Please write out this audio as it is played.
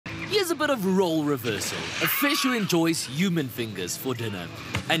Here's a bit of role reversal. A fish who enjoys human fingers for dinner.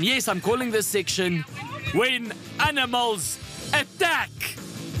 And yes, I'm calling this section When Animals Attack.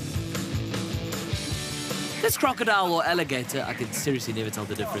 This crocodile or alligator, I can seriously never tell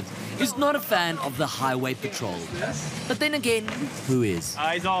the difference, is not a fan of the highway patrol. But then again, who is?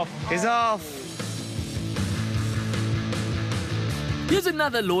 He's off. He's off. Here's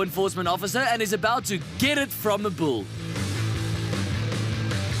another law enforcement officer and is about to get it from a bull.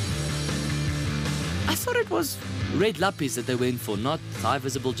 I thought it was red lappies that they went for, not high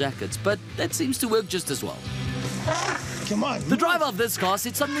visible jackets, but that seems to work just as well. Come on. The driver of this car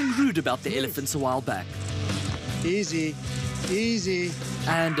said something rude about the elephants a while back. Easy. Easy.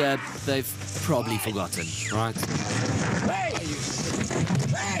 And they've probably forgotten, right?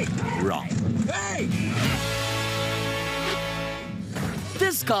 Wrong.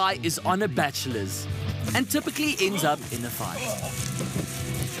 This guy is on a bachelor's and typically ends up in a fight.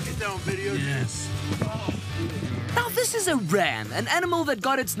 Yes. Now this is a ram, an animal that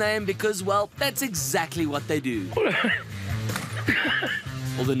got its name because, well, that's exactly what they do.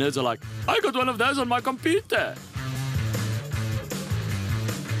 All the nerds are like, I got one of those on my computer.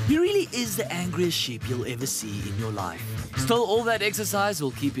 He really is the angriest sheep you'll ever see in your life. Still, all that exercise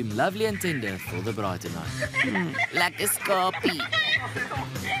will keep him lovely and tender for the brighter night. Like a scorpion.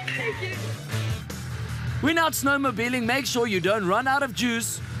 When out snowmobiling, make sure you don't run out of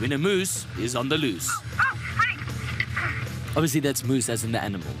juice when a moose is on the loose. Obviously, that's moose as in the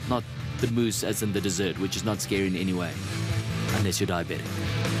animal, not the moose as in the dessert, which is not scary in any way, unless you're diabetic.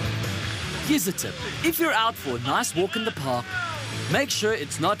 Here's a tip. If you're out for a nice walk in the park, make sure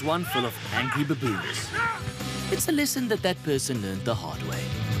it's not one full of angry baboons. It's a lesson that person learned the hard way.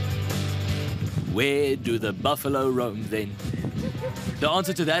 Where do the buffalo roam then? The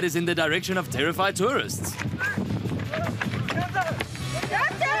answer to that is in the direction of terrified tourists.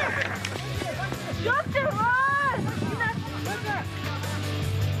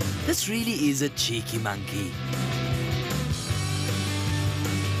 This really is a cheeky monkey.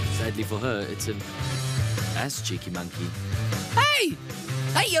 Sadly for her, it's an ass-cheeky monkey. Hey!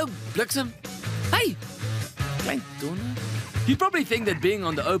 Hey, yo, Bliksem! Hey! Klein Donner. You'd probably think that being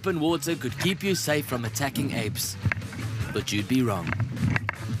on the open water could keep you safe from attacking apes. But you'd be wrong.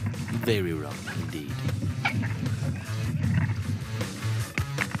 Very wrong, indeed.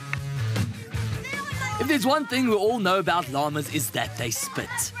 If there's one thing we all know about llamas, is that they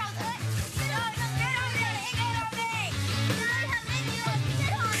spit.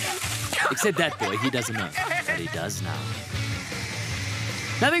 Except that boy, he doesn't know. But he does now.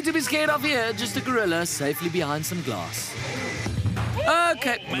 Nothing to be scared of here, just a gorilla safely behind some glass.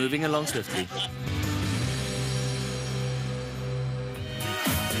 Okay, moving along swiftly.